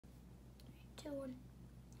doing?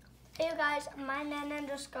 Hey you guys, my nana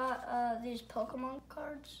just got these Pokemon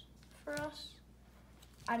cards for us,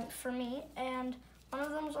 and for me, and one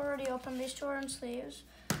of them's already open. These two are in sleeves,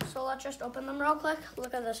 so let's just open them real quick.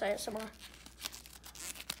 Look at this ASMR.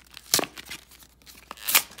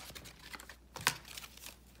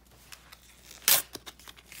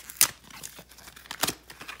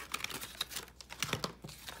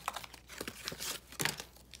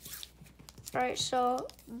 Alright, so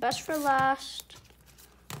best for last,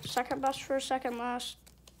 second best for second last,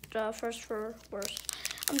 first for worst.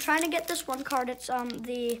 I'm trying to get this one card. It's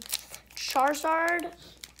the Charizard.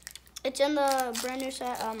 It's in the brand new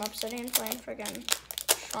set, Obsidian Flame, freaking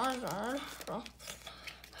Charizard. Oh,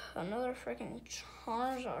 another freaking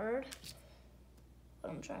Charizard. What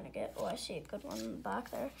I'm trying to get. Oh, I see a good one in the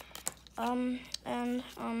back there.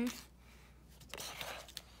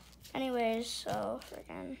 Anyways, so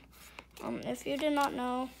freaking. If you did not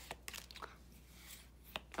know,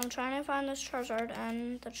 I'm trying to find this Charizard,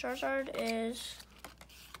 and the Charizard is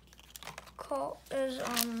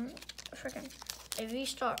freaking a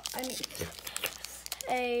V-Star. I mean,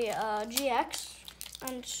 a GX,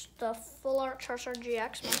 and the full art Charizard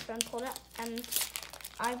GX. My friend pulled it, and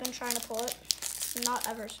I've been trying to pull it. Not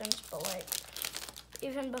ever since, but like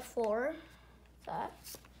even before that,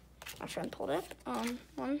 my friend pulled it.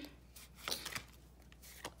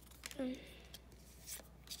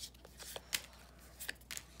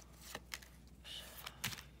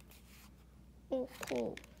 Oh,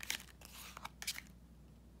 cool.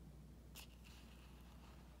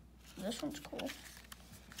 This one's cool.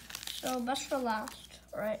 So, best for last,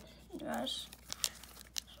 right, guys?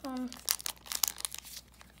 So,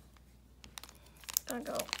 gonna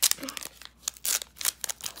go.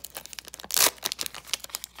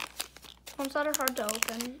 Ones that are hard to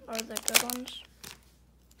open are the good ones.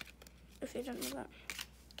 If you didn't know that.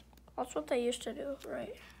 That's what they used to do,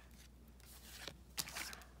 right?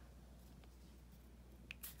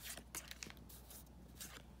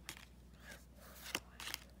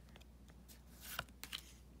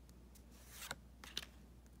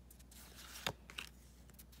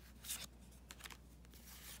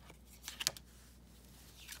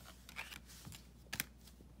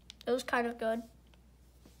 It was kind of good.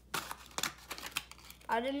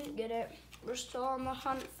 I didn't get it. We're still on the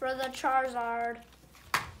hunt for the Charizard.